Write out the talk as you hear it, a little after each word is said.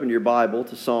your Bible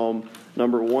to Psalm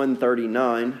number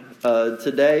 139.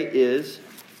 Today is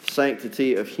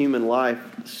Sanctity of Human Life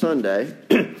Sunday.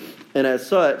 And as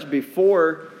such,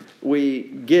 before we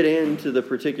get into the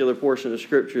particular portion of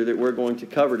Scripture that we're going to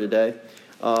cover today,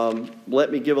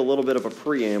 let me give a little bit of a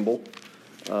preamble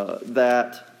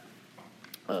that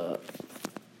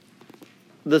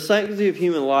the sanctity of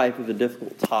human life is a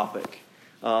difficult topic.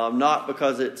 Not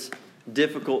because it's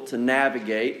difficult to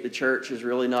navigate. The church has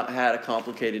really not had a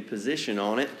complicated position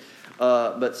on it.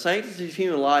 But sanctity of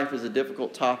human life is a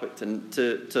difficult topic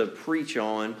to preach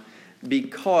on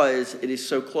because it is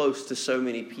so close to so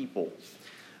many people.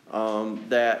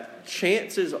 That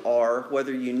chances are,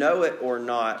 whether you know it or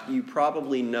not, you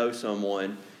probably know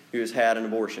someone who has had an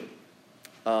abortion.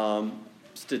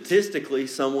 Statistically,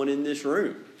 someone in this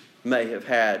room may have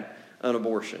had an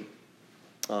abortion.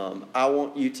 I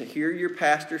want you to hear your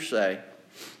pastor say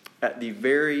at the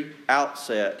very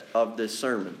outset of this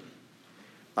sermon,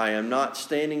 I am not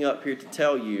standing up here to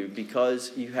tell you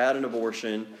because you had an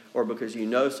abortion or because you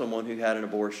know someone who had an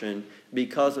abortion,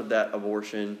 because of that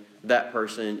abortion, that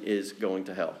person is going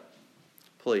to hell.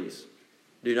 Please,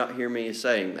 do not hear me as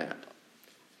saying that.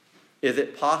 Is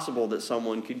it possible that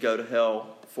someone could go to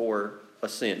hell for a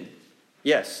sin?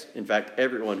 Yes, in fact,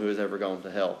 everyone who has ever gone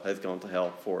to hell has gone to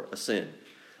hell for a sin.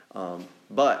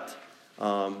 But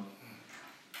the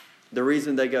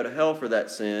reason they go to hell for that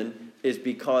sin is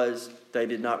because they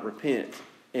did not repent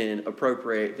and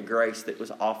appropriate the grace that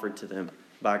was offered to them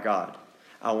by God.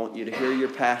 I want you to hear your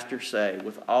pastor say,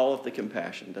 with all of the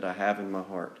compassion that I have in my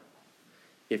heart,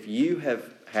 if you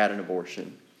have had an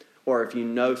abortion, or if you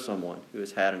know someone who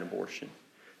has had an abortion,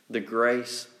 the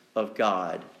grace of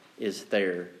God is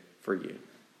there for you.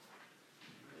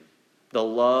 The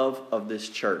love of this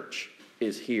church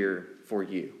is here for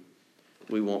you.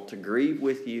 We want to grieve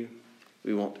with you.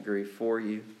 We want to grieve for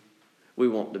you. We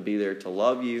want to be there to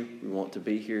love you. We want to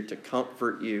be here to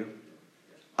comfort you.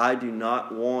 I do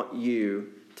not want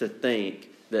you to think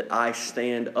that I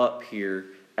stand up here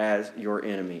as your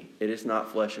enemy. It is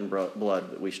not flesh and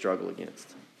blood that we struggle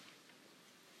against.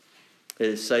 It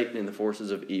is Satan and the forces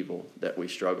of evil that we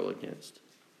struggle against.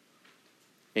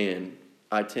 And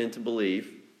I tend to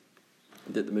believe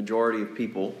that the majority of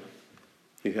people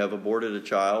who have aborted a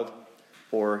child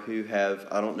or who have,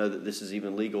 I don't know that this is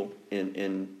even legal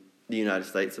in the United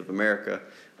States of America,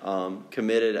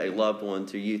 committed a loved one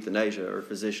to euthanasia or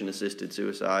physician-assisted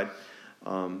suicide.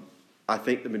 I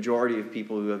think the majority of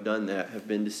people who have done that have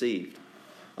been deceived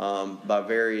by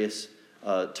various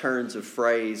turns of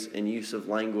phrase and use of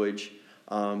language,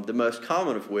 the most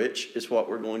common of which is what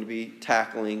we're going to be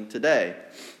tackling today.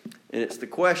 And it's the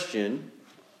question,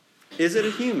 is it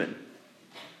a human?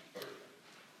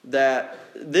 That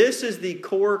this is the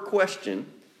core question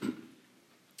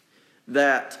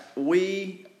that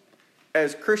we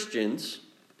as Christians,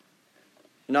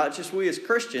 not just we as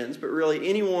Christians, but really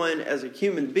anyone as a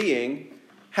human being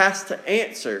has to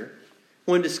answer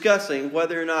when discussing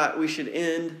whether or not we should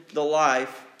end the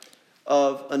life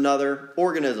of another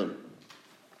organism.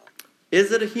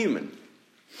 Is it a human?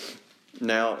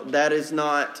 Now, that is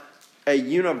not a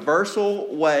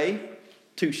universal way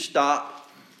to stop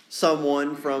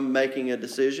someone from making a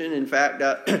decision. In fact,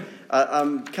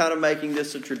 I'm kind of making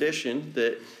this a tradition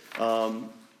that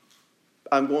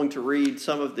I'm going to read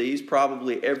some of these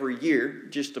probably every year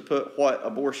just to put what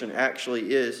abortion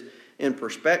actually is in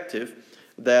perspective.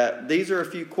 That these are a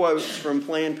few quotes from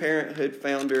Planned Parenthood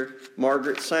founder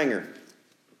Margaret Sanger.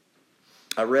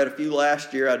 I read a few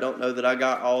last year. I don't know that I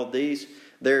got all of these.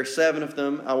 There are 7 of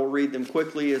them. I will read them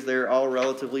quickly as they're all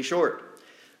relatively short.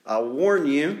 I warn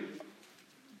you,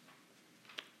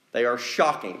 they are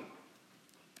shocking.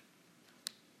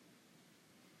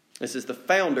 This is the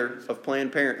founder of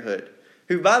Planned Parenthood,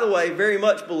 who, by the way, very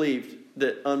much believed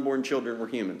that unborn children were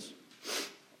humans.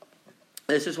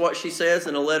 This is what she says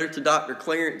in a letter to Dr.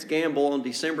 Clarence Gamble on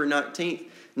December 19th,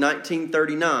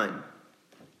 1939,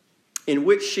 in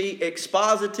which she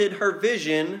exposited her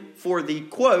vision for the,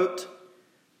 quote,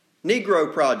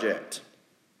 Negro Project.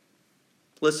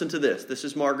 Listen to this. This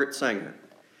is Margaret Sanger.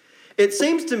 It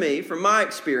seems to me, from my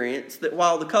experience, that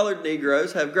while the colored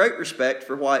Negroes have great respect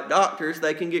for white doctors,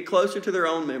 they can get closer to their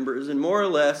own members and more or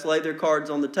less lay their cards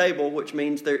on the table, which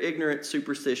means their ignorant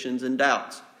superstitions and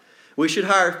doubts. We should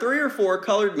hire 3 or 4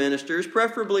 colored ministers,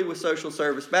 preferably with social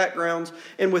service backgrounds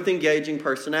and with engaging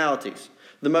personalities.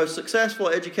 The most successful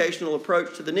educational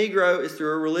approach to the Negro is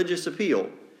through a religious appeal.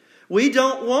 We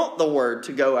don't want the word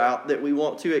to go out that we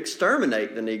want to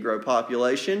exterminate the Negro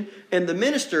population, and the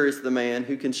minister is the man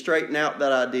who can straighten out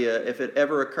that idea if it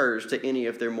ever occurs to any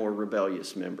of their more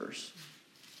rebellious members.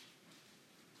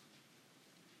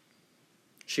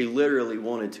 She literally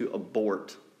wanted to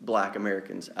abort black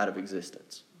Americans out of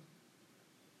existence.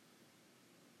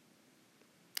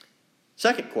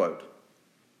 Second quote,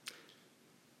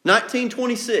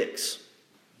 1926.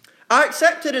 I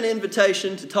accepted an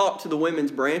invitation to talk to the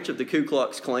women's branch of the Ku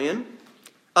Klux Klan.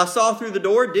 I saw through the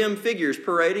door dim figures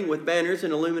parading with banners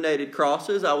and illuminated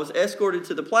crosses. I was escorted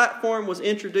to the platform, was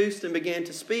introduced, and began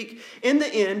to speak. In the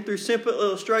end, through simple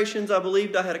illustrations, I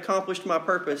believed I had accomplished my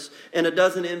purpose, and a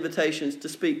dozen invitations to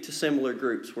speak to similar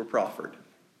groups were proffered.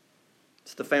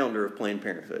 It's the founder of Planned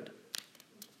Parenthood.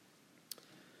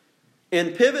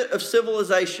 In Pivot of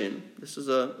Civilization, this is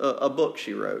a book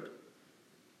she wrote.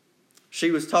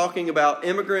 She was talking about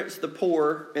immigrants, the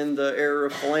poor, in the era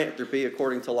of philanthropy,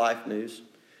 according to Life News.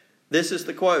 This is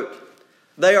the quote.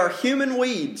 They are human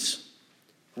weeds,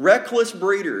 reckless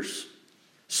breeders,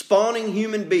 spawning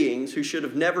human beings who should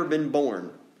have never been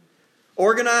born.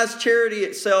 Organized charity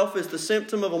itself is the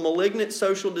symptom of a malignant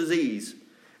social disease.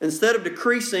 Instead of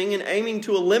decreasing and aiming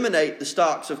to eliminate the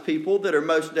stocks of people that are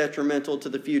most detrimental to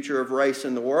the future of race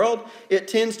in the world, it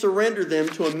tends to render them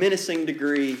to a menacing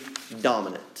degree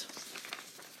dominant.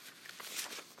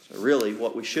 So really,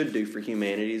 what we should do for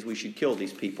humanity is we should kill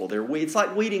these people. It's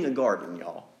like weeding a garden,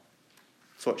 y'all.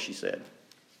 That's what she said.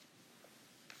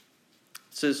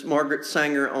 This is Margaret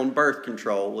Sanger on birth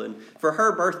control. And for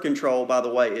her, birth control, by the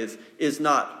way, is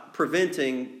not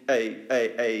preventing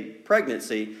a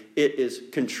pregnancy. It is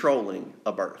controlling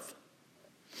a birth,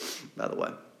 by the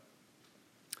way.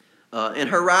 In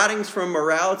her writings from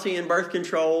Morality and Birth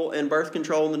Control and Birth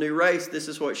Control in the New Race, this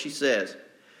is what she says.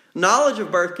 Knowledge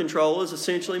of birth control is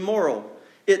essentially moral.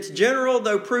 Its general,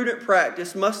 though prudent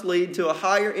practice must lead to a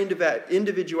higher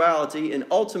individuality and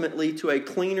ultimately to a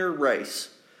cleaner race.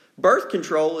 Birth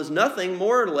control is nothing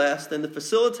more or less than the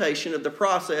facilitation of the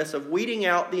process of weeding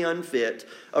out the unfit,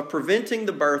 of preventing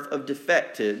the birth of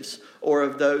defectives or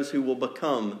of those who will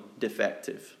become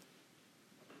defective.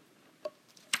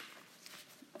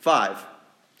 5.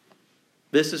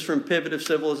 This is from Pivot of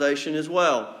Civilization as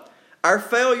well. Our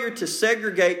failure to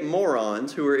segregate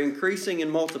morons who are increasing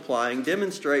and multiplying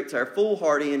demonstrates our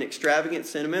foolhardy and extravagant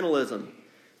sentimentalism.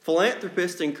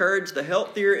 Philanthropists encourage the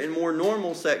healthier and more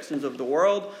normal sections of the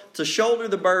world to shoulder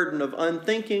the burden of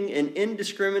unthinking and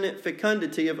indiscriminate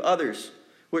fecundity of others,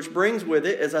 which brings with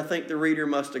it, as I think the reader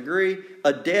must agree,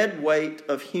 a dead weight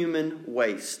of human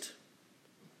waste.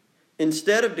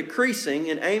 Instead of decreasing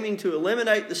and aiming to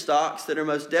eliminate the stocks that are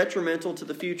most detrimental to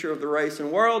the future of the race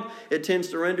and world, it tends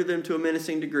to render them to a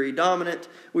menacing degree dominant.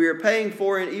 We are paying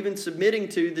for and even submitting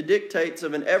to the dictates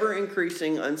of an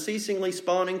ever-increasing, unceasingly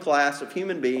spawning class of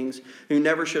human beings who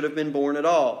never should have been born at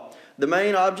all. The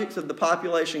main objects of the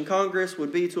Population Congress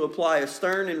would be to apply a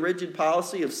stern and rigid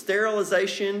policy of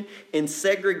sterilization and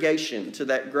segregation to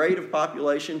that grade of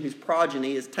population whose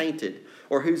progeny is tainted,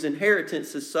 or whose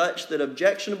inheritance is such that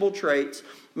objectionable traits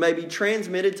may be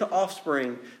transmitted to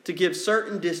offspring, to give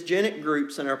certain dysgenic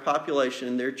groups in our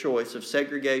population their choice of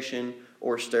segregation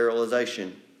or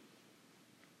sterilization.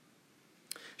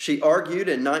 She argued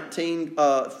in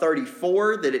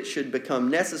 1934 that it should become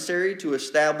necessary to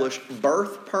establish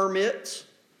birth permits,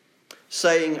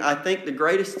 saying, I think the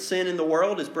greatest sin in the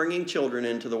world is bringing children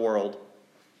into the world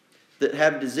that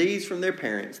have disease from their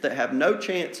parents, that have no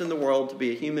chance in the world to be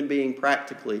a human being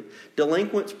practically,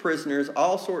 delinquents, prisoners,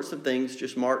 all sorts of things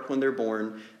just marked when they're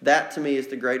born. That to me is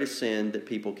the greatest sin that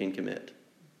people can commit.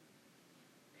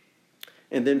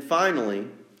 And then finally,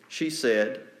 she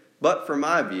said, but for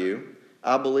my view,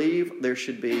 I believe there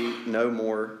should be no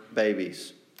more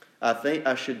babies.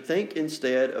 I should think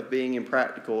instead of being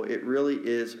impractical, it really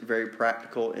is very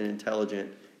practical and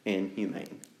intelligent and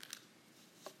humane.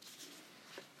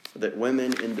 That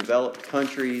women in developed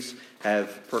countries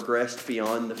have progressed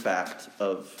beyond the fact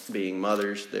of being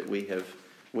mothers, that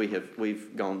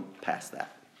we've gone past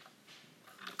that.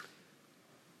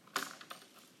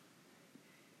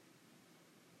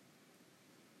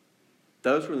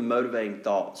 Those were the motivating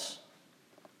thoughts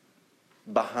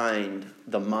behind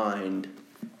the mind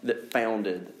that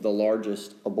founded the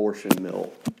largest abortion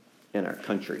mill in our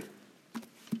country.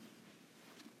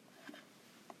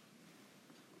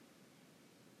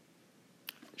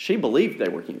 She believed they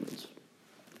were humans.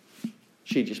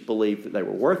 She just believed that they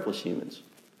were worthless humans.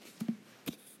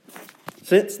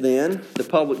 Since then, the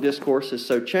public discourse has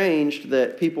so changed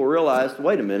that people realized,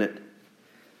 wait a minute,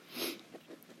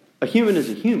 a human is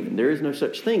a human. There is no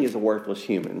such thing as a worthless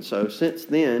human. So since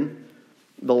then,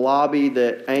 the lobby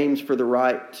that aims for the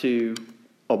right to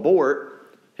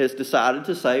abort has decided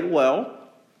to say, well,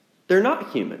 they're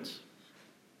not humans.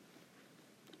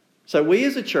 So we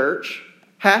as a church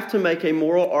have to make a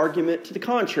moral argument to the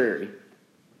contrary.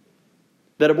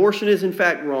 That abortion is in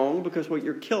fact wrong because what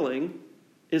you're killing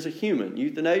is a human.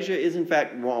 Euthanasia is in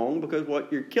fact wrong because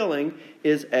what you're killing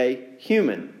is a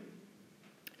human.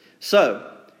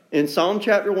 So, in Psalm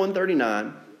chapter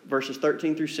 139, verses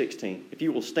 13 through 16, if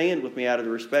you will stand with me out of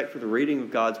the respect for the reading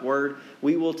of God's Word,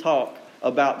 we will talk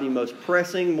about the most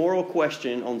pressing moral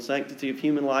question on Sanctity of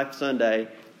Human Life Sunday: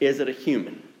 is it a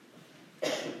human?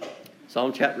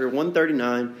 Psalm chapter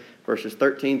 139, verses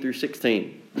 13 through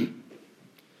 16.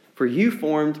 For you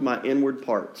formed my inward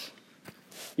parts.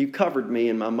 You covered me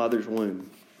in my mother's womb.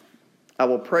 I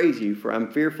will praise you, for I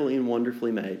am fearfully and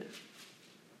wonderfully made.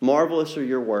 Marvelous are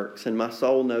your works, and my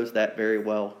soul knows that very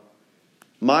well.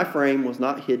 My frame was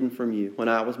not hidden from you when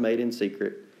I was made in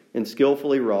secret and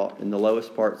skillfully wrought in the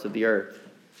lowest parts of the earth.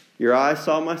 Your eyes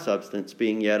saw my substance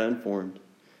being yet unformed,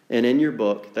 and in your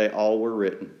book they all were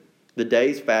written, the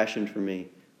days fashioned for me,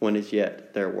 when as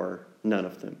yet there were none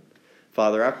of them.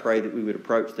 Father, I pray that we would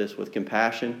approach this with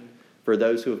compassion for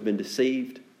those who have been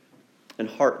deceived and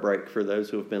heartbreak for those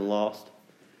who have been lost.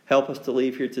 Help us to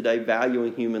leave here today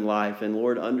valuing human life and,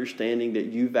 Lord, understanding that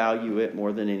you value it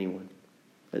more than anyone.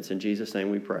 It's in Jesus'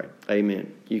 name we pray.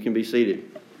 Amen. You can be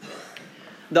seated.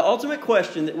 The ultimate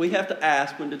question that we have to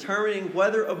ask when determining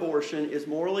whether abortion is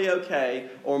morally okay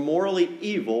or morally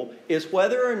evil is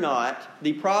whether or not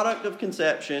the product of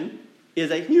conception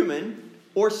is a human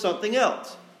or something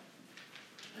else.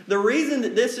 The reason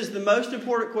that this is the most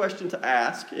important question to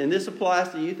ask, and this applies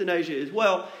to euthanasia as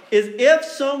well, is if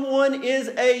someone is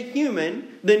a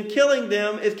human, then killing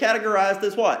them is categorized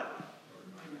as what?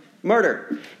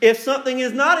 Murder. If something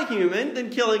is not a human, then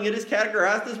killing it is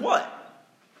categorized as what?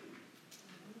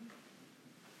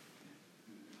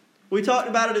 We talked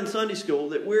about it in Sunday school,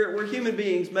 that we're human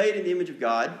beings made in the image of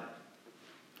God.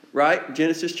 Right?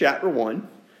 Genesis chapter 1.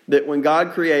 That when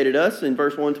God created us, in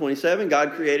verse 127,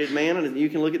 God created man, and you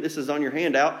can look at this as on your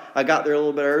handout. I got there a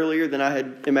little bit earlier than I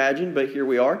had imagined, but here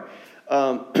we are.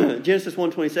 Genesis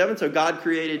 1:27, so God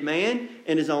created man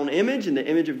in his own image. In the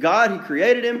image of God, he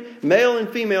created him. Male and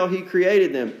female, he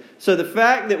created them. So the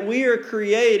fact that we are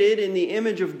created in the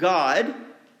image of God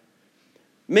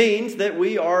means that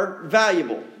we are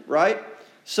valuable, right?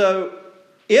 So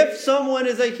if someone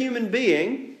is a human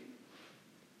being,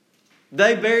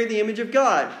 they bear the image of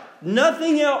God.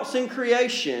 Nothing else in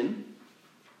creation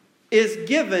is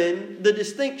given the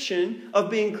distinction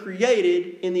of being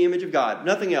created in the image of God.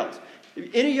 Nothing else.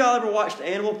 Any of y'all ever watched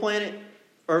Animal Planet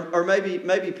or maybe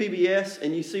PBS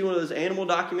and you see one of those animal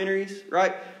documentaries,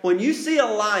 right? When you see a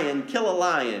lion kill a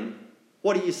lion,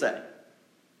 what do you say?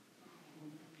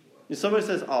 If somebody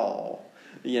says, "Oh,"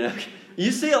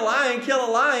 you see a lion kill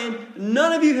a lion,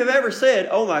 none of you have ever said,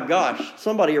 "Oh my gosh,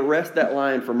 somebody arrest that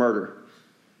lion for murder."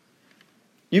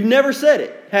 You've never said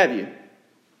it, have you?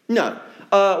 No.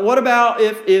 What about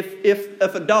if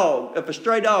a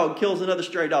stray dog kills another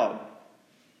stray dog?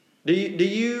 Do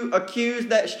you accuse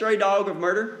that stray dog of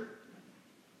murder?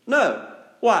 No.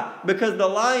 Why? Because the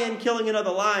lion killing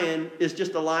another lion is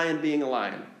just a lion being a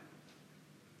lion.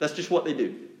 That's just what they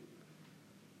do.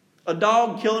 A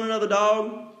dog killing another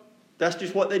dog, that's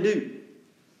just what they do.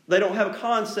 They don't have a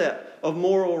concept of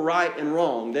moral right and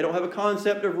wrong. They don't have a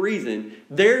concept of reason.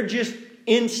 They're just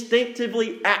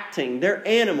instinctively acting. They're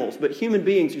animals, but human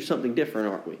beings are something different,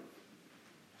 aren't we?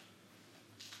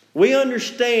 We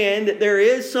understand that there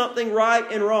is something right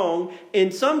and wrong,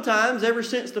 and sometimes, ever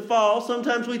since the fall,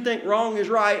 sometimes we think wrong is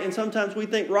right, and sometimes we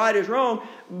think right is wrong,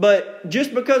 but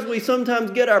just because we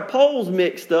sometimes get our poles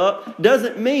mixed up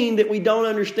doesn't mean that we don't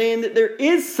understand that there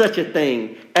is such a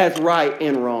thing as right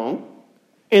and wrong,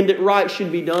 and that right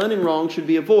should be done and wrong should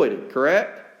be avoided,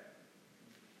 correct?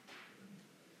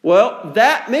 Well,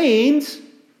 that means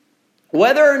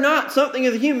whether or not something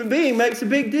is a human being makes a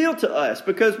big deal to us.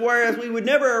 Because whereas we would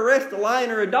never arrest a lion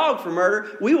or a dog for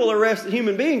murder, we will arrest a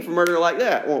human being for murder like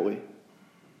that, won't we?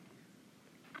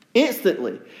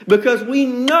 Instantly. Because we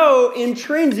know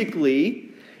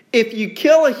intrinsically, if you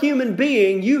kill a human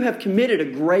being, you have committed a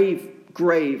grave,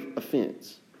 grave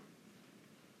offense.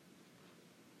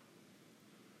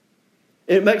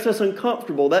 It makes us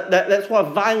uncomfortable. That's why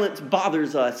violence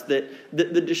bothers us. That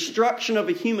the destruction of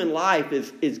a human life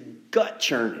is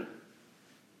gut-churning.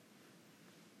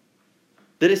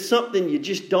 That it's something you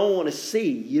just don't want to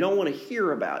see. You don't want to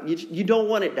hear about. You don't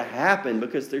want it to happen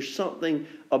because there's something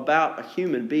about a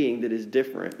human being that is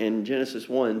different. And Genesis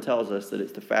 1 tells us that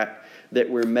it's the fact that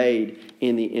we're made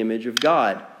in the image of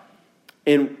God.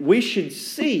 And we should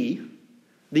see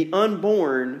the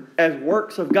unborn as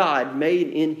works of God made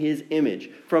in His image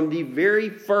from the very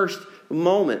first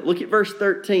moment. Look at verse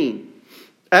 13.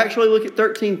 Actually, look at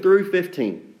 13 through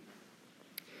 15.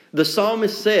 The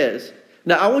psalmist says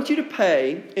Now, I want you to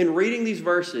pay, in reading these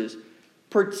verses,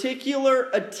 particular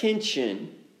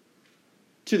attention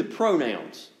to the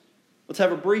pronouns. Let's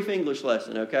have a brief English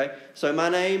lesson, okay? So my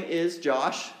name is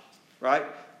Josh, right?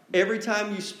 Every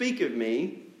time you speak of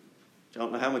me, I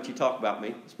don't know how much you talk about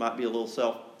me. This might be a little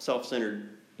self-centered,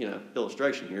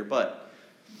 illustration here, but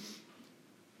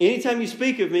anytime you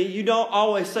speak of me, you don't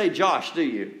always say Josh, do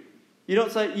you? You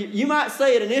don't say. You might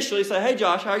say it initially. Say, "Hey,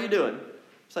 Josh, how are you doing?"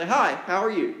 Say, "Hi, how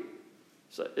are you?"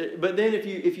 So, but then if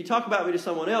you talk about me to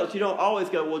someone else, you don't always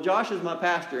go, "Well, Josh is my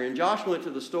pastor, and Josh went to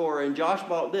the store, and Josh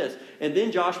bought this, and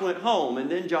then Josh went home, and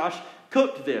then Josh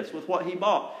cooked this with what he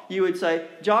bought." You would say,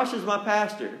 "Josh is my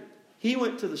pastor. He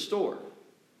went to the store.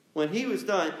 When he was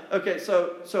done." Okay,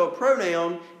 so a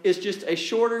pronoun is just a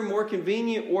shorter, more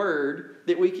convenient word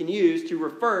that we can use to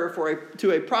refer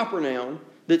to a proper noun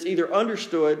that's either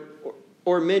understood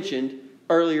or mentioned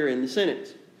earlier in the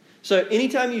sentence. So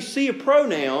anytime you see a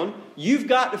pronoun, you've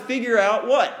got to figure out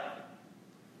what?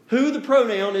 Who the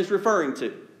pronoun is referring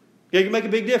to. It can make a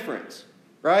big difference,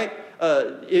 right?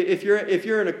 If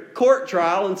you're in a court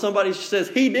trial and somebody says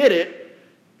he did it,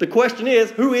 the question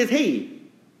is, who is he?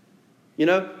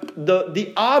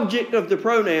 The object of the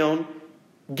pronoun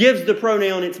gives the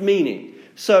pronoun its meaning.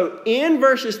 So in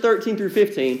verses 13 through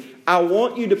 15, I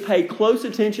want you to pay close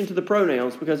attention to the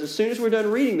pronouns, because as soon as we're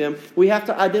done reading them, we have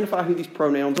to identify who these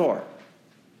pronouns are.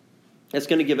 That's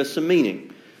going to give us some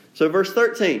meaning. So verse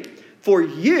 13, "For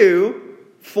you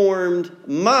formed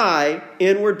my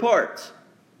inward parts.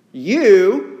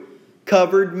 You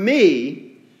covered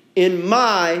me in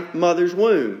my mother's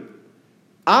womb.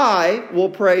 I will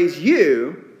praise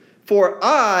you, for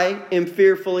I am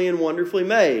fearfully and wonderfully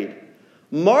made.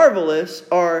 Marvelous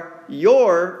are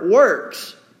your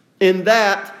works, in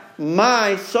that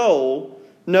my soul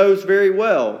knows very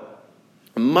well.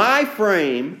 My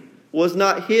frame was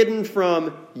not hidden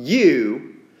from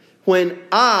you when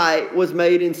I was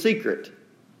made in secret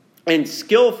and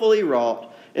skillfully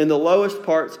wrought in the lowest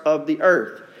parts of the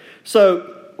earth."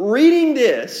 So, reading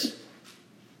this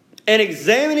and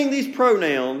examining these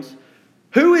pronouns,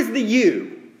 who is the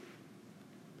you?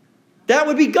 That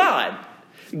would be God.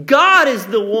 God is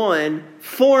the one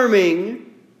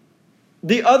forming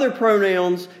the other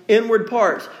pronouns' inward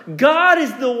parts. God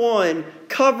is the one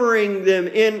covering them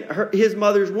in his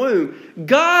mother's womb.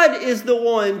 God is the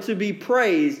one to be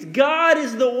praised. God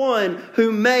is the one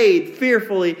who made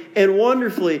fearfully and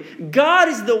wonderfully. God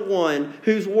is the one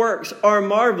whose works are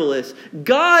marvelous.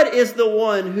 God is the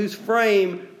one whose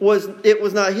frame was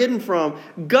not hidden from.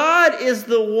 God is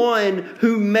the one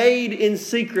who made in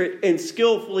secret and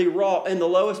skillfully wrought in the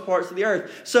lowest parts of the earth.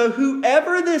 So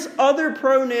whoever this other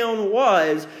pronoun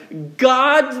was,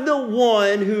 God's the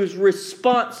one who's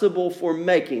responsible for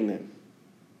making them.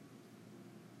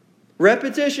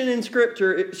 Repetition in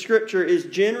Scripture is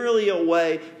generally a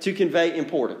way to convey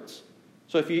importance.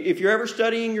 So if you're ever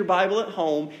studying your Bible at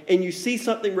home and you see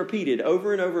something repeated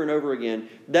over and over and over again,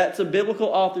 that's a biblical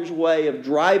author's way of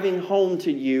driving home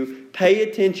to you, pay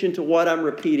attention to what I'm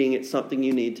repeating. It's something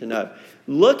you need to know.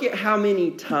 Look at how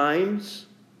many times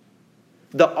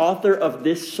the author of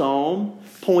this psalm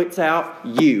points out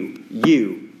you.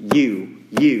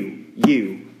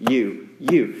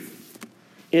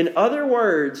 In other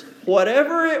words,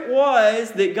 whatever it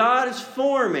was that God is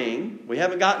forming, we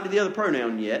haven't gotten to the other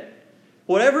pronoun yet,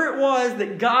 whatever it was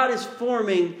that God is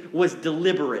forming was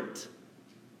deliberate.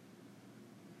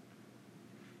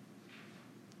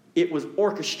 It was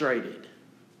orchestrated.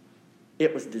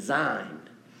 It was designed.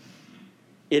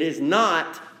 It is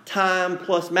not time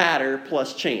plus matter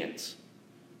plus chance.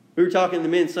 We were talking in the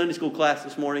men's Sunday school class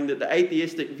this morning that the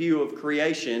atheistic view of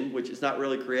creation, which is not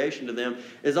really creation to them,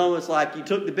 is almost like you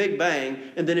took the Big Bang,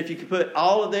 and then if you could put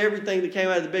all of everything that came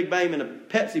out of the Big Bang in a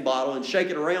Pepsi bottle and shake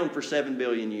it around for 7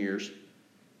 billion years,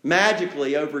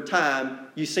 magically over time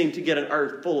you seem to get an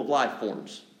earth full of life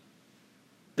forms.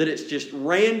 That it's just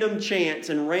random chance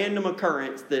and random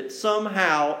occurrence that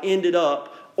somehow ended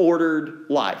up ordered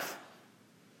life.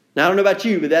 Now I don't know about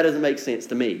you, but that doesn't make sense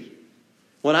to me.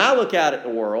 When I look out at the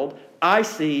world, I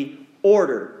see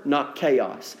order, not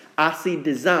chaos. I see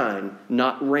design,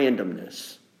 not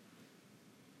randomness.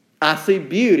 I see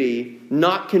beauty,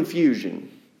 not confusion.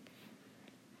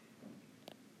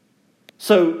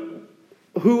 So,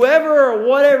 whoever or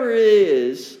whatever it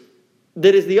is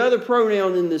that is the other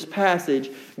pronoun in this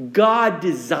passage, God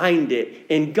designed it,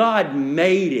 and God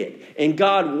made it, and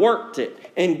God worked it,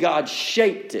 and God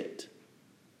shaped it.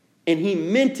 And He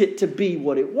meant it to be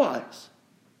what it was.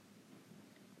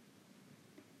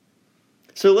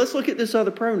 So let's look at this other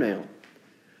pronoun.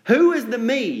 Who is the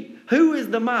me? Who is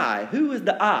the my? Who is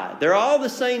the I? They're all the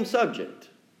same subject.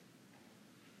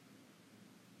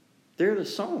 They're the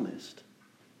psalmist.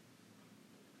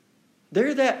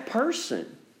 They're that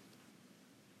person.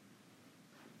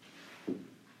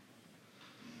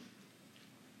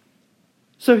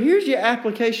 So here's your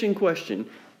application question.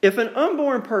 If an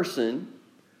unborn person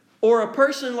or a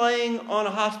person laying on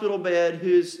a hospital bed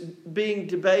who's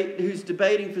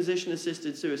debating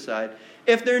physician-assisted suicide,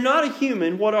 if they're not a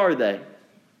human, what are they?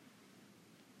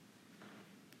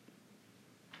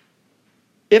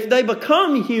 If they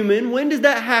become human, when does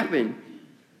that happen?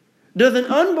 Does an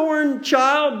unborn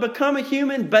child become a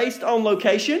human based on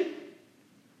location?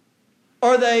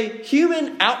 Are they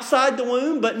human outside the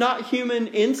womb but not human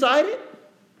inside it?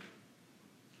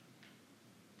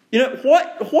 You know,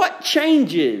 what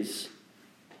changes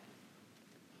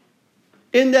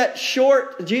in that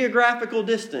short geographical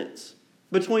distance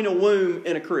between a womb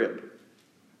and a crib?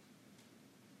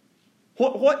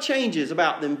 What changes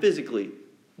about them physically,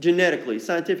 genetically,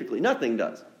 scientifically? Nothing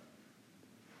does.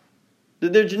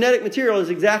 Their genetic material is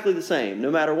exactly the same,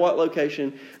 no matter what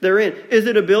location they're in. Is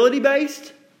it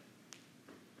ability-based?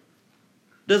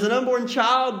 Does an unborn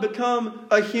child become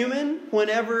a human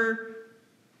whenever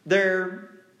their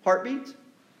heart beats?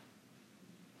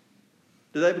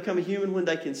 Do they become a human when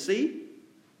they can see?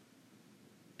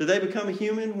 Do they become a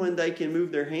human when they can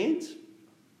move their hands?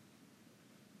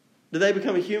 Do they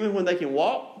become a human when they can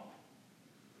walk?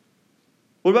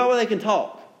 What about when they can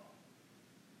talk?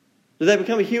 Do they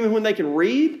become a human when they can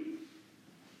read?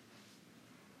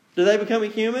 Do they become a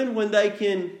human when they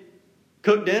can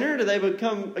cook dinner? Do they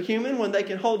become a human when they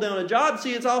can hold down a job?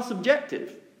 See, it's all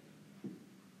subjective.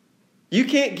 You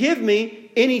can't give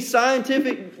me any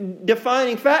scientific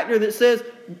defining factor that says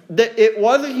that it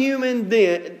was a human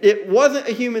then, it wasn't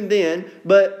a human then,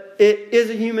 but it is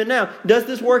a human now. Does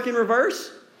this work in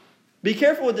reverse? Be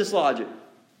careful with this logic.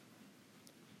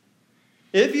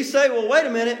 If you say, well, wait a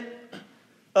minute,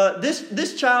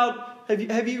 this child,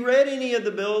 have you read any of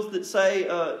the bills that say,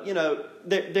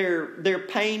 they're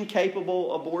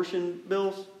pain-capable abortion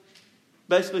bills?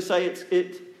 Basically say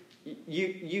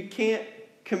you can't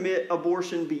commit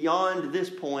abortion beyond this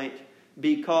point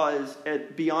because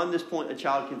beyond this point a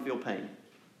child can feel pain.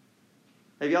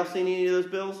 Have y'all seen any of those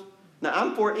bills? Now,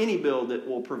 I'm for any bill that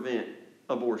will prevent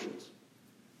abortions.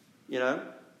 You know?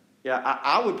 Yeah,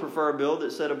 I would prefer a bill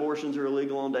that said abortions are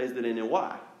illegal on days that end in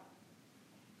Y.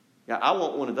 Yeah, I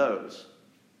want one of those.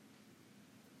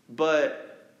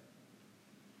 But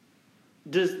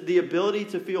does the ability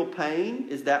to feel pain,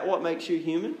 is that what makes you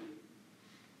human?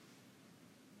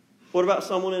 What about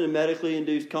someone in a medically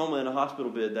induced coma in a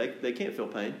hospital bed? They can't feel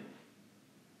pain.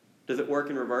 Does it work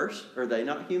in reverse? Are they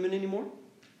not human anymore?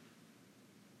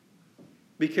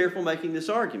 Be careful making this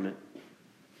argument.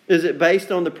 Is it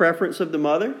based on the preference of the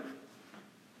mother?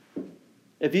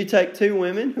 If you take two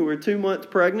women who are 2 months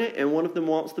pregnant and one of them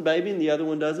wants the baby and the other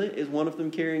one doesn't, is one of them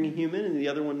carrying a human and the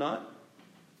other one not?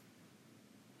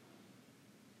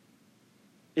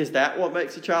 Is that what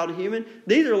makes a child a human?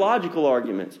 These are logical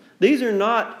arguments. These are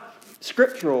not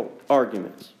scriptural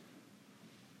arguments.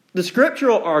 The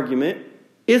scriptural argument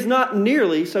is not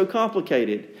nearly so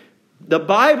complicated. The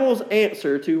Bible's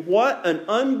answer to what an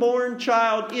unborn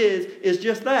child is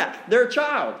just that. They're a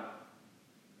child.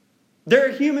 They're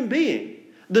a human being.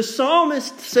 The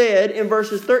psalmist said in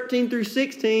verses 13 through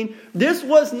 16, this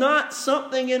was not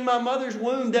something in my mother's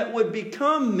womb that would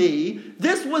become me.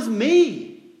 This was me.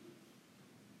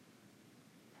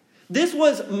 This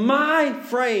was my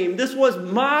frame. This was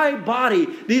my body.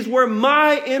 These were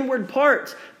my inward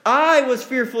parts. I was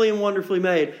fearfully and wonderfully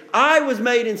made. I was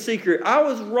made in secret. I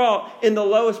was wrought in the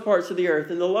lowest parts of the earth.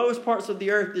 And the lowest parts of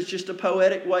the earth is just a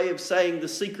poetic way of saying the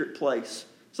secret place.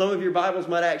 Some of your Bibles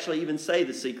might actually even say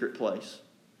the secret place.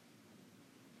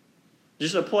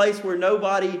 Just a place where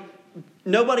nobody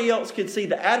else could see.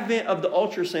 The advent of the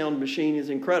ultrasound machine is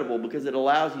incredible because it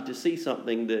allows you to see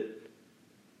something that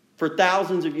for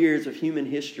thousands of years of human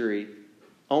history,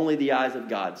 only the eyes of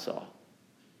God saw.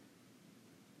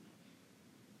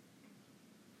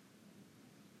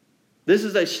 This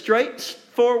is a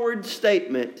straightforward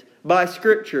statement by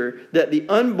Scripture that the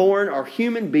unborn are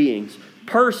human beings,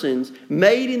 persons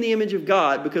made in the image of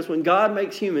God, because when God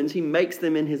makes humans, He makes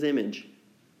them in His image.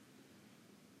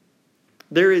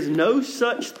 There is no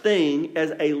such thing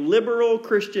as a liberal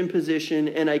Christian position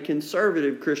and a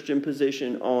conservative Christian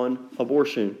position on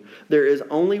abortion. There is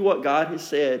only what God has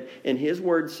said, and His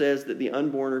Word says that the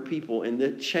unborn are people, and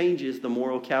that changes the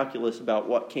moral calculus about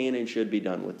what can and should be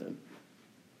done with them.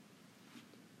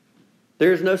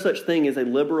 There is no such thing as a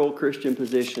liberal Christian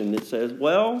position that says,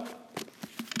 well,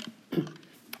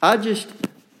 I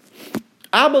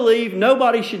believe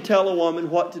nobody should tell a woman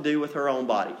what to do with her own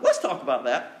body. Let's talk about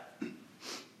that.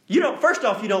 First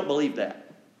off, you don't believe that.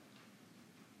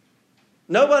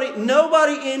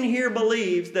 Nobody in here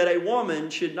believes that a woman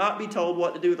should not be told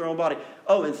what to do with her own body.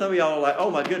 Oh, and some of y'all are like,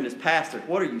 oh my goodness, Pastor,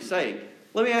 what are you saying?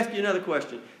 Let me ask you another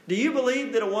question. Do you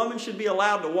believe that a woman should be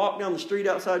allowed to walk down the street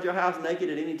outside your house naked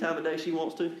at any time of day she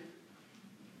wants to?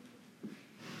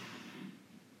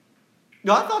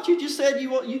 No, I thought you just said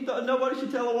you thought nobody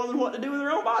should tell a woman what to do with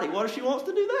her own body. What if she wants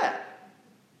to do that?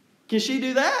 Can she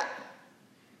do that?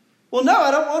 Well, no,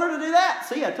 I don't want her to do that.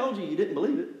 See, I told you didn't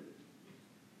believe it.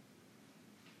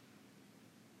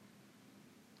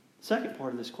 Second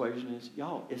part of this equation is,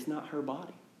 y'all, it's not her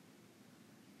body.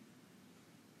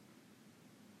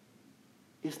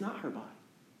 It's not her body.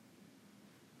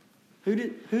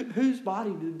 Whose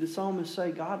body did the psalmist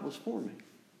say God was forming?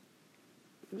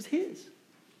 It was his.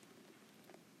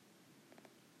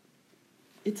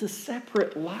 It's a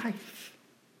separate life.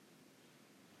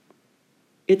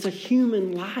 It's a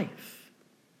human life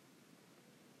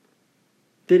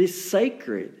that is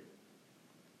sacred.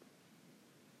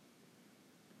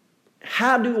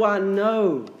 How do I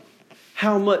know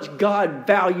how much God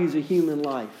values a human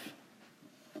life?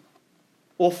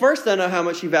 Well, first I know how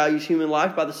much He values human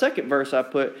life by the second verse I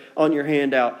put on your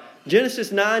handout. Genesis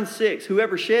 9:6,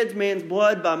 whoever sheds man's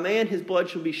blood, by man his blood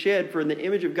shall be shed, for in the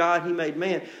image of God he made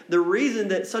man. The reason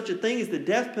that such a thing as the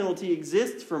death penalty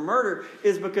exists for murder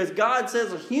is because God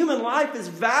says a human life is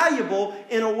valuable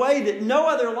in a way that no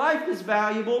other life is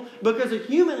valuable, because a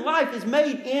human life is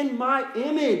made in my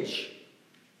image.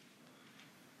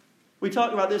 We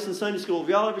talked about this in Sunday school. Have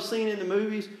y'all ever seen in the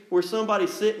movies where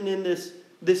somebody's sitting in this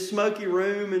smoky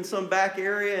room in some back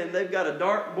area and they've got a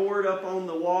dartboard up on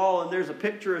the wall and there's a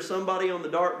picture of somebody on the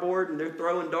dartboard and they're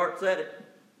throwing darts at it?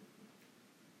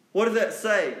 What does that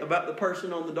say about the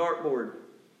person on the dartboard?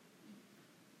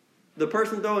 The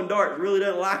person throwing darts really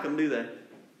doesn't like them, do they?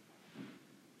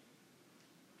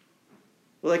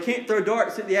 Well, they can't throw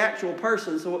darts at the actual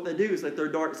person, so what they do is they throw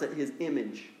darts at his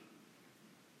image.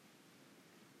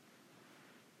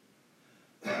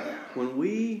 When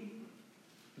we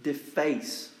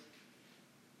deface,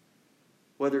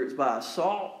 whether it's by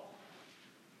assault,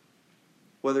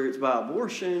 whether it's by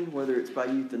abortion, whether it's by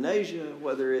euthanasia,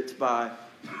 whether it's by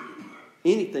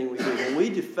anything we do, when we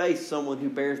deface someone who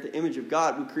bears the image of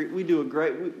God,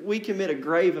 we commit a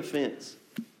grave offense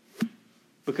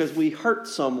because we hurt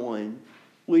someone.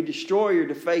 We destroy or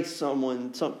deface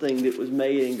something that was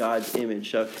made in God's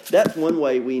image. So that's one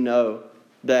way we know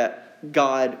that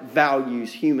God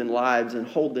values human lives and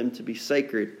hold them to be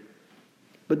sacred.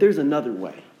 But there's another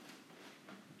way.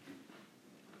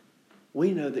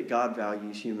 We know that God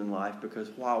values human life because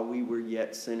while we were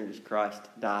yet sinners, Christ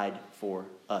died for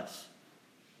us.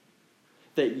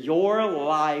 That your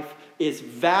life is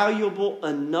valuable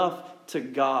enough to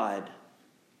God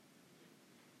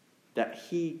that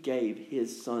He gave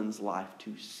His Son's life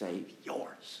to save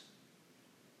yours.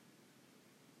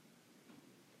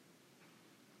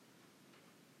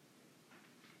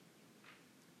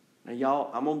 Now, y'all,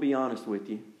 I'm going to be honest with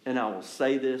you, and I will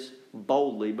say this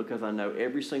boldly because I know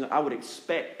I would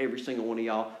expect every single one of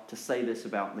y'all to say this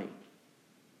about me.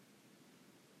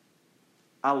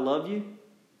 I love you,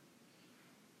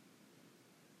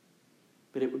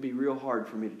 but it would be real hard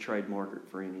for me to trade Margaret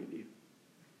for any of you.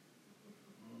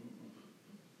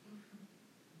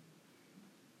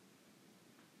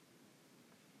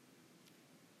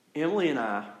 Emily and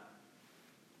I'm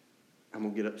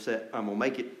going to get upset. I'm going to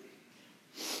make it.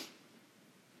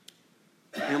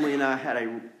 Emily and I had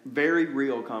a very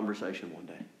real conversation one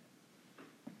day.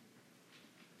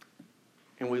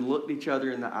 And we looked each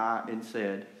other in the eye and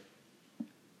said,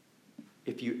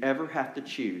 if you ever have to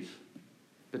choose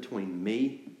between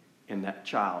me and that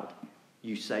child,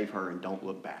 you save her and don't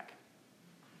look back.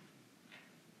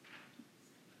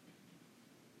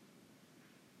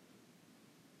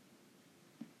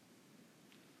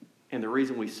 And the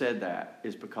reason we said that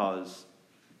is because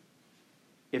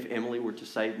if Emily were to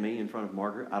save me in front of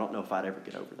Margaret, I don't know if I'd ever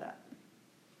get over that.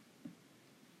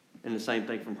 And the same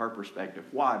thing from her perspective.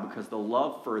 Why? Because the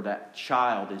love for that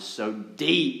child is so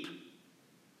deep.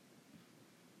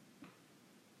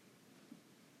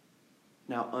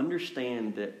 Now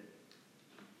understand that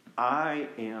I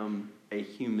am a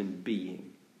human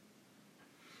being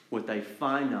with a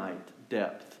finite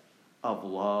depth of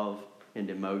love and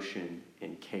emotion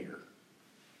and care.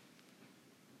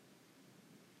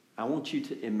 I want you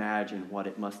to imagine what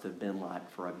it must have been like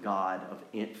for a God of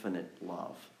infinite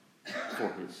love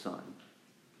for His Son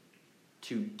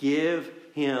to give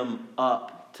Him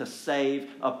up to save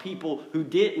a people who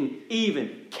didn't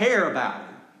even care about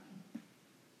Him.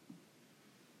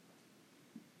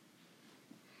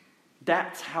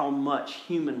 That's how much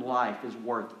human life is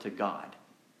worth to God.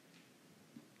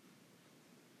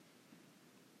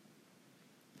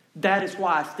 That is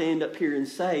why I stand up here and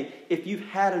say, if you've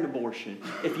had an abortion,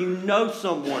 if you know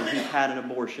someone who's had an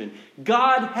abortion,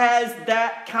 God has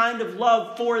that kind of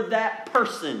love for that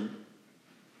person.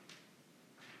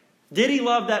 Did He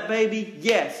love that baby?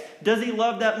 Yes. Does He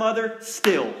love that mother?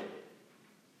 Still.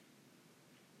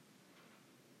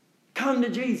 Come to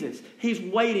Jesus. He's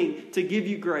waiting to give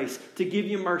you grace, to give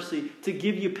you mercy, to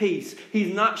give you peace.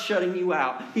 He's not shutting you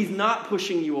out. He's not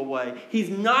pushing you away. He's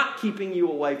not keeping you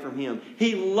away from Him.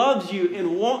 He loves you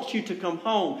and wants you to come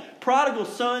home. Prodigal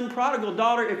son, prodigal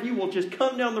daughter, if you will just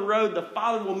come down the road, the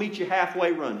Father will meet you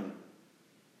halfway running.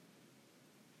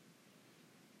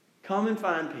 Come and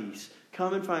find peace.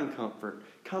 Come and find comfort.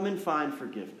 Come and find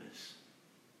forgiveness.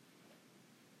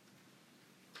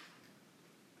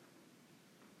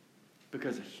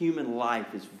 Because a human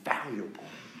life is valuable.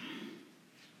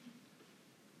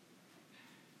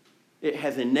 It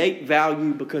has innate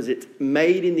value because it's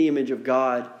made in the image of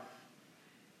God.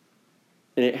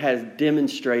 And it has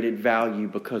demonstrated value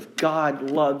because God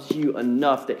loves you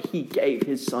enough that He gave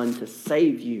His Son to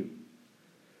save you.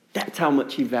 That's how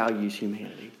much He values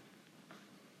humanity.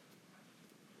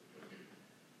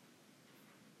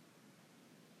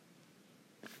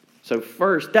 So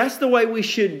first, that's the way we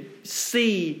should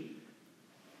see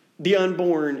the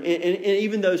unborn, and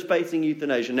even those facing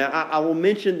euthanasia. Now, I will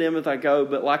mention them as I go,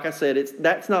 but like I said,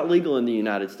 that's not legal in the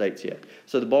United States yet.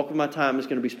 So the bulk of my time is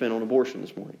going to be spent on abortion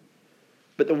this morning.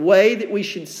 But the way that we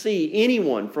should see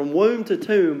anyone from womb to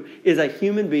tomb is a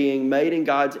human being made in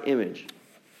God's image.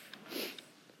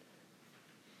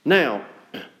 Now,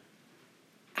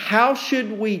 how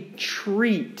should we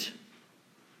treat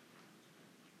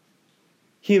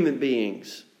human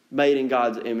beings made in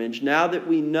God's image now that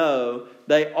we know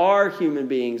they are human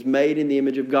beings made in the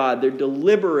image of God? They're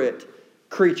deliberate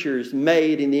creatures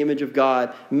made in the image of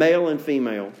God, male and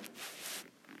female.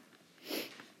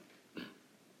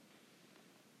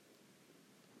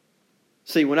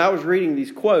 See, when I was reading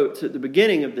these quotes at the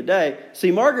beginning of the day,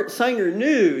 Margaret Sanger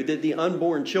knew that the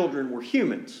unborn children were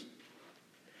humans.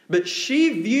 But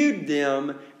she viewed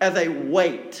them as a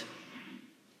weight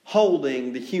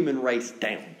holding the human race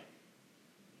down.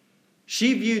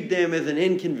 She viewed them as an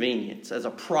inconvenience, as a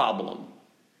problem.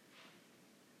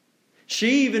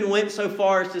 She even went so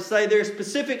far as to say there are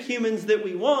specific humans that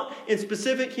we want and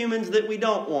specific humans that we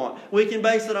don't want. We can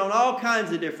base it on all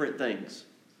kinds of different things.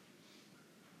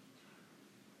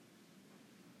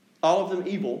 All of them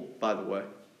evil, by the way.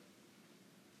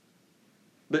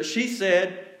 But she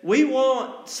said, we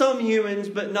want some humans,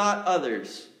 but not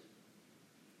others.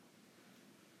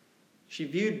 She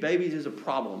viewed babies as a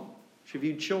problem. She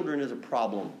viewed children as a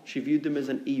problem. She viewed them as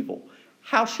an evil.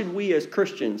 How should we as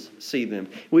Christians see them?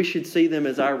 We should see them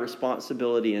as our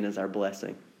responsibility and as our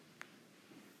blessing.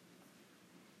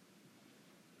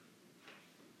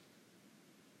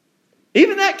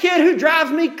 Even that kid who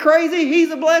drives me crazy, he's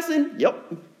a blessing?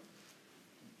 Yep.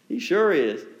 He sure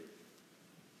is.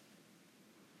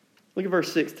 Look at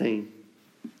verse 16.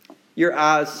 Your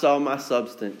eyes saw my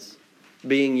substance,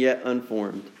 being yet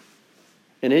unformed.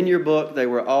 And in your book they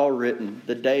were all written,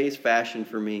 the days fashioned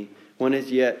for me, when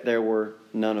as yet there were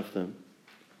none of them.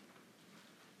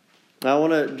 Now I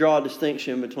want to draw a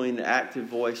distinction between the active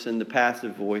voice and the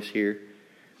passive voice here.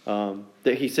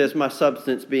 That he says, my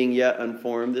substance being yet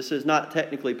unformed. This is not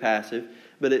technically passive,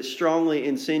 but it's strongly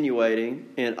insinuating,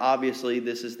 and obviously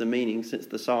this is the meaning, since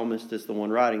the psalmist is the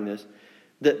one writing this,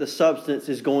 that the substance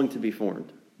is going to be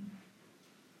formed.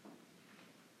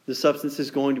 The substance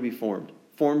is going to be formed.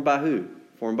 Formed by who?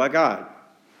 Formed by God.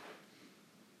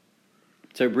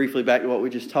 So briefly back to what we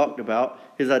just talked about.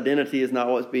 His identity is not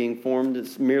what's being formed.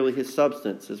 It's merely his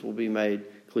substance, as will be made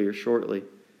clear shortly.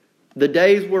 The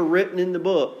days were written in the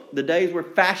book. The days were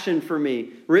fashioned for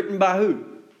me. Written by who?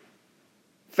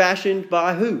 Fashioned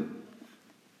by who?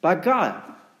 By God.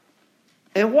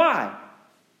 And why?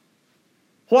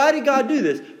 Why did God do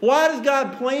this? Why does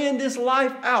God plan this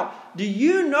life out? Do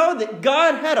you know that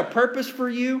God had a purpose for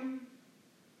you?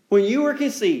 When you were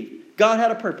conceived, God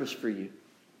had a purpose for you.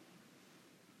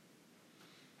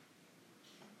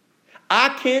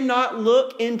 I cannot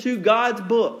look into God's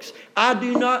books. I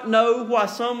do not know why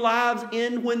some lives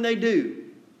end when they do.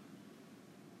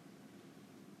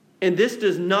 And this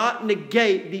does not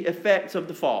negate the effects of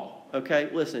the fall. Okay,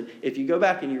 listen, if you go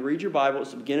back and you read your Bible,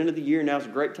 it's the beginning of the year. Now's a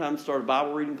great time to start a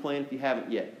Bible reading plan if you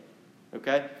haven't yet.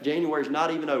 Okay, January's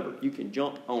not even over. You can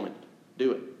jump on it.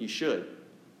 Do it. You should.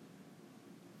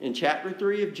 In chapter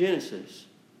 3 of Genesis,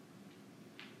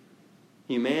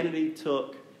 humanity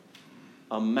took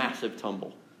a massive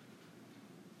tumble.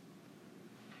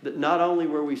 that not only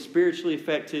were we spiritually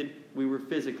affected, we were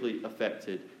physically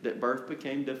affected. That birth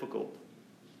became difficult.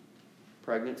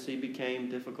 Pregnancy became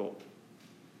difficult.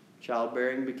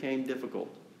 Childbearing became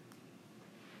difficult.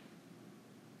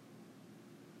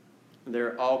 And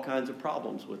there are all kinds of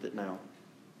problems with it now.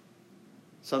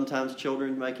 Sometimes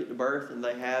children make it to birth and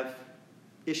they have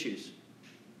issues.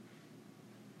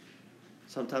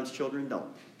 Sometimes children don't.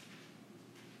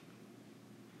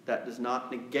 That does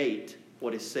not negate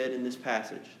what is said in this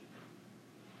passage.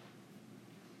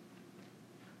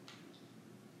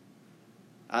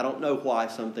 I don't know why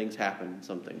some things happen and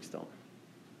some things don't.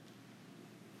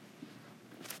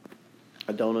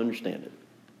 I don't understand it.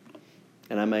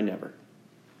 And I may never,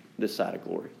 this side of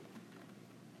glory.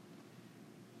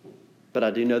 But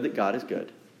I do know that God is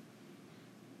good.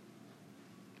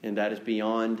 And that is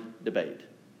beyond debate.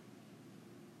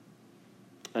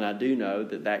 And I do know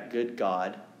that that good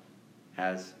God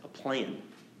has a plan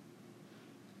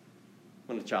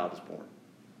when a child is born.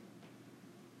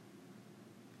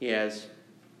 He has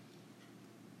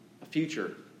a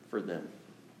future for them.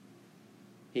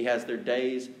 He has their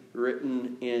days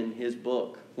written in His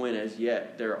book, when as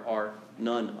yet there are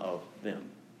none of them.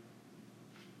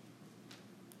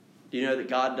 Do you know that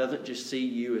God doesn't just see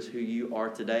you as who you are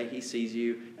today? He sees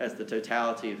you as the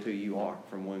totality of who you are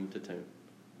from womb to tomb.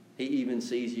 He even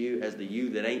sees you as the you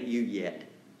that ain't you yet.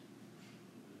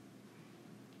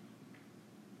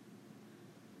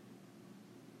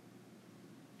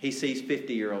 He sees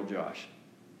 50-year-old Josh.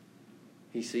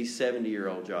 He sees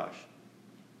 70-year-old Josh.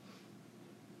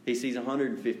 He sees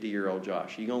 150-year-old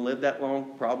Josh. You going to live that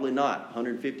long? Probably not.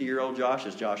 150-year-old Josh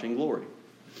is Josh in glory.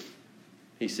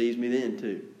 He sees me then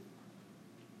too.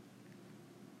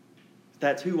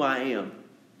 That's who I am.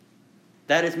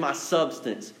 That is my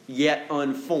substance, yet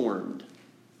unformed.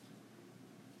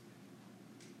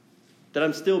 That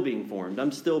I'm still being formed.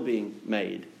 I'm still being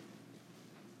made.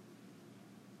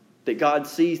 That God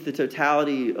sees the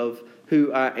totality of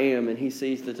who I am, and He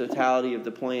sees the totality of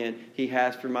the plan He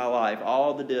has for my life.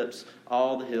 All the dips,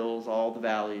 all the hills, all the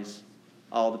valleys,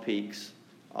 all the peaks,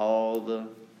 all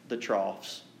the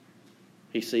troughs.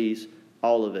 He sees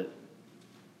all of it.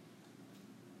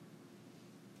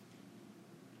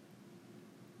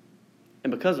 And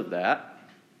because of that,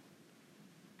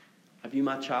 I view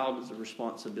my child as a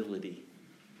responsibility.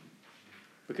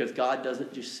 Because God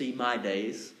doesn't just see my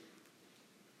days.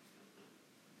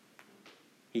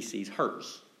 He sees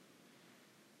hers.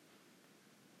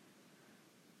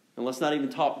 And let's not even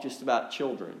talk just about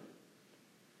children.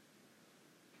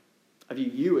 I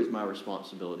view you as my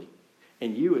responsibility.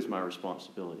 And you as my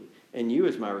responsibility. And you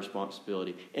as my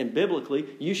responsibility. And biblically,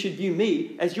 you should view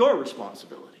me as your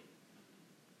responsibility.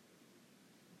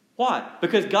 Why?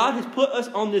 Because God has put us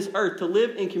on this earth to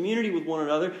live in community with one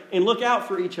another and look out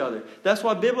for each other. That's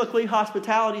why biblically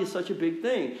hospitality is such a big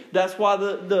thing. That's why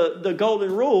the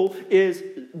golden rule is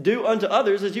do unto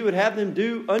others as you would have them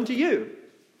do unto you.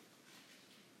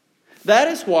 That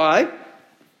is why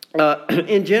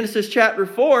in Genesis chapter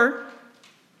 4,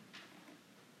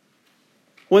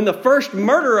 when the first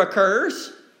murder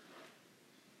occurs,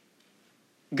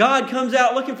 God comes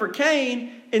out looking for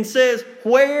Cain and says,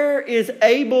 "Where is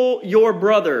Abel, your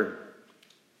brother?"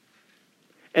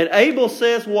 And Abel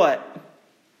says what?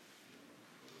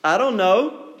 "I don't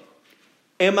know.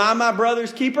 Am I my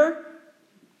brother's keeper?"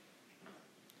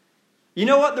 You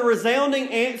know what the resounding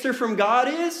answer from God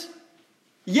is?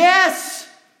 Yes!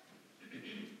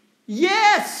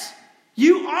 Yes!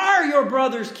 You are your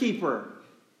brother's keeper.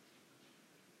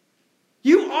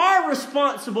 You are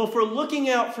responsible for looking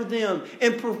out for them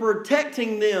and for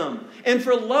protecting them and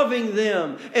for loving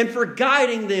them and for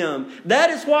guiding them. That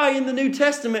is why in the New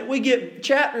Testament we get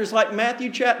chapters like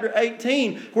Matthew chapter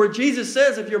 18 where Jesus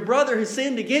says, if your brother has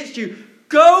sinned against you,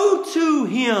 go to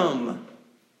him.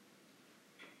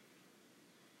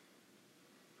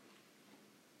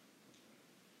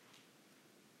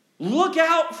 Look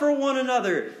out for one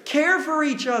another. Care for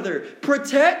each other.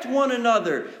 Protect one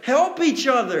another. Help each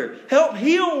other. Help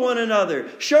heal one another.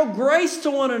 Show grace to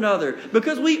one another.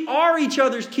 Because we are each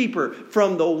other's keeper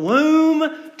from the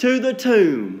womb to the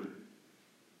tomb.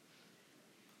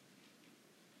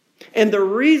 And the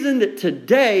reason that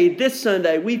today, this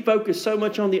Sunday, we focus so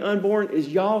much on the unborn is,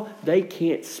 y'all, they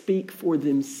can't speak for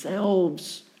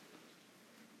themselves.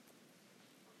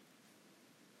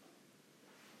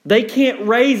 They can't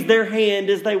raise their hand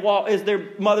as their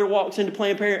mother walks into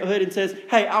Planned Parenthood and says,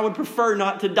 "Hey, I would prefer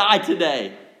not to die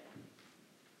today."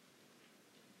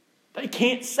 They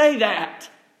can't say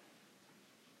that.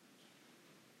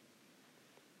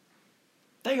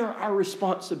 They are our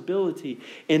responsibility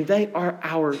and they are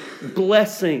our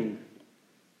blessing.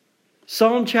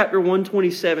 Psalm chapter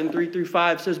 127, 3 through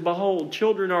 5 says, "Behold,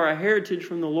 children are a heritage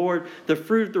from the Lord. The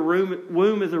fruit of the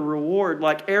womb is a reward.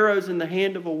 Like arrows in the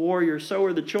hand of a warrior, so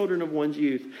are the children of one's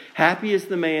youth. Happy is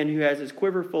the man who has his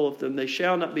quiver full of them. They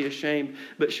shall not be ashamed,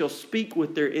 but shall speak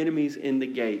with their enemies in the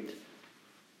gate."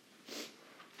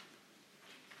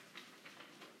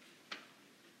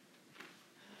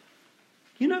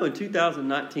 You know, in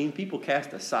 2019, people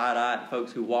cast a side eye at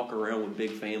folks who walk around with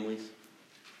big families.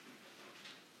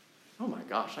 Oh my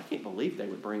gosh, I can't believe they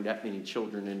would bring that many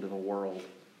children into the world.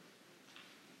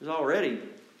 There's already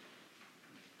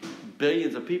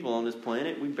billions of people on this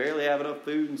planet. We barely have enough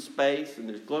food and space, and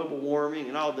there's global warming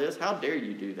and all this. How dare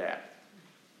you do that?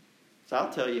 So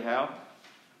I'll tell you how.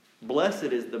 Blessed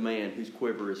is the man whose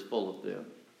quiver is full of them.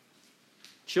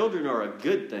 Children are a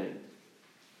good thing.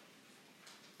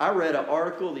 I read an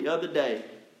article the other day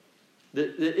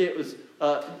that it was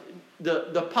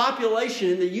the population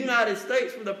in the United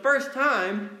States for the first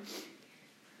time.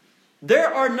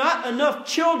 There are not enough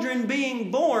children being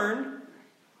born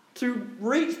to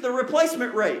reach the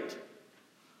replacement rate.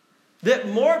 That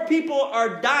more people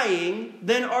are dying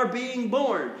than are being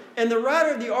born. And the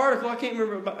writer of the article, I can't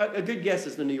remember, a good guess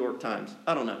is the New York Times.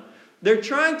 I don't know. They're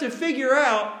trying to figure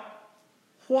out,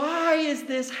 why is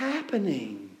this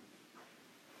happening?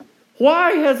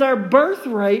 Why has our birth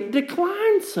rate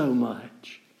declined so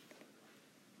much?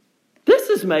 This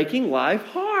is making life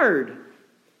hard.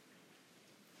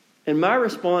 And my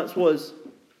response was,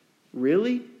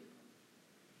 really?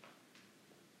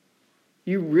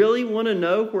 You really want to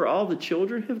know where all the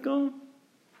children have gone?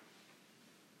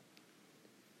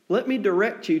 Let me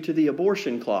direct you to the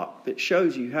abortion clock that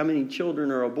shows you how many children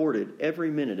are aborted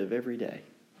every minute of every day.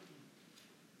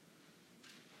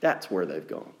 That's where they've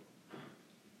gone.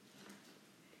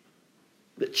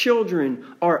 The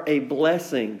children are a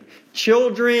blessing.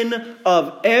 Children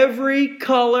of every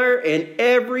color and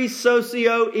every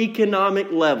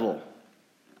socioeconomic level.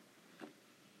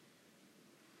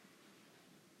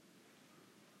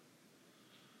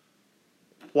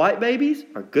 White babies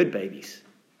are good babies.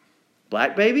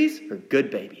 Black babies are good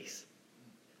babies.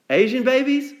 Asian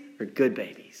babies are good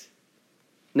babies.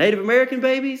 Native American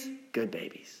babies, good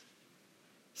babies.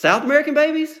 South American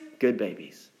babies, good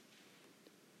babies.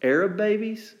 Arab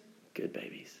babies, good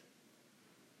babies.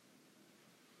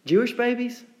 Jewish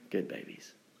babies, good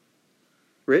babies.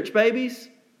 Rich babies,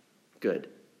 good.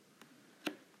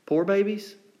 Poor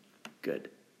babies, good.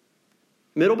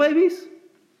 Middle babies,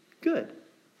 good.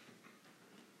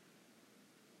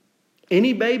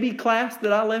 Any baby class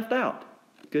that I left out,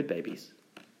 good babies.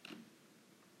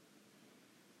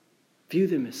 View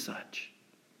them as such.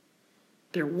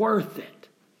 They're worth it.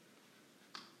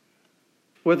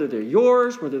 Whether they're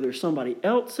yours, whether they're somebody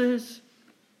else's,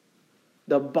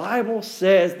 the Bible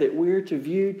says that we're to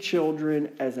view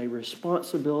children as a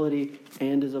responsibility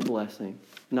and as a blessing,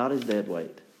 not as dead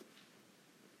weight,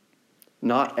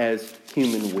 not as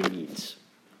human weeds,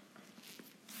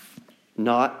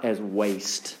 not as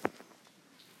waste,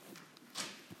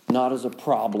 not as a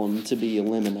problem to be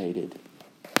eliminated,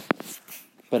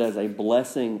 but as a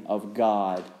blessing of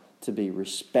God to be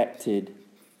respected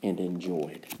and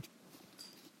enjoyed.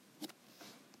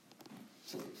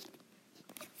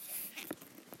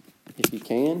 If you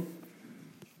can,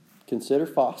 consider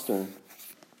fostering.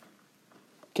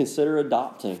 Consider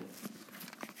adopting.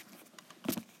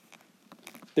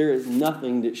 There is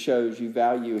nothing that shows you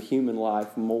value a human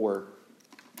life more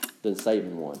than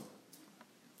saving one.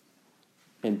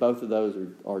 And both of those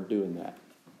are doing that.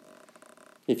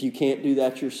 If you can't do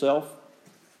that yourself,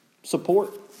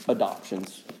 support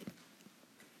adoptions.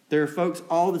 There are folks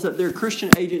all the time, there are Christian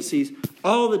agencies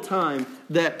all the time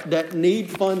that need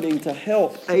funding to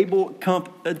help able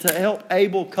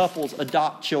couples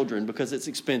adopt children because it's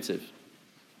expensive.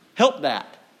 Help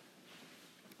that.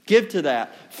 Give to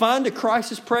that. Find a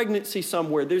crisis pregnancy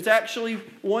somewhere. There's actually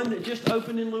one that just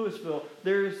opened in Louisville.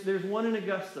 There's one in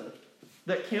Augusta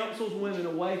that counsels women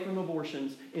away from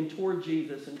abortions and toward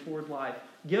Jesus and toward life.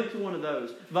 Give to one of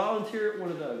those. Volunteer at one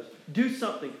of those. Do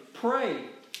something. Pray.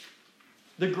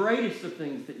 The greatest of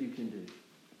things that you can do.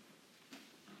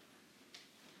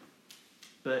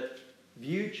 But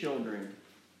view children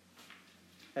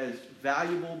as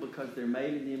valuable because they're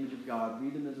made in the image of God. View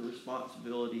them as a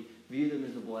responsibility. View them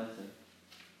as a blessing.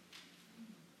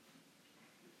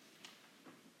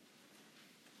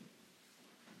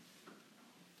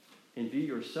 And view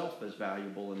yourself as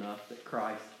valuable enough that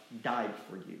Christ died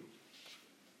for you.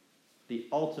 The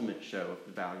ultimate show of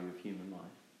the value of human life.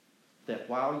 That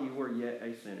while you were yet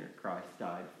a sinner, Christ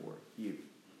died for you.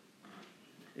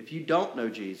 If you don't know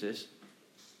Jesus,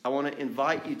 I want to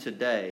invite you today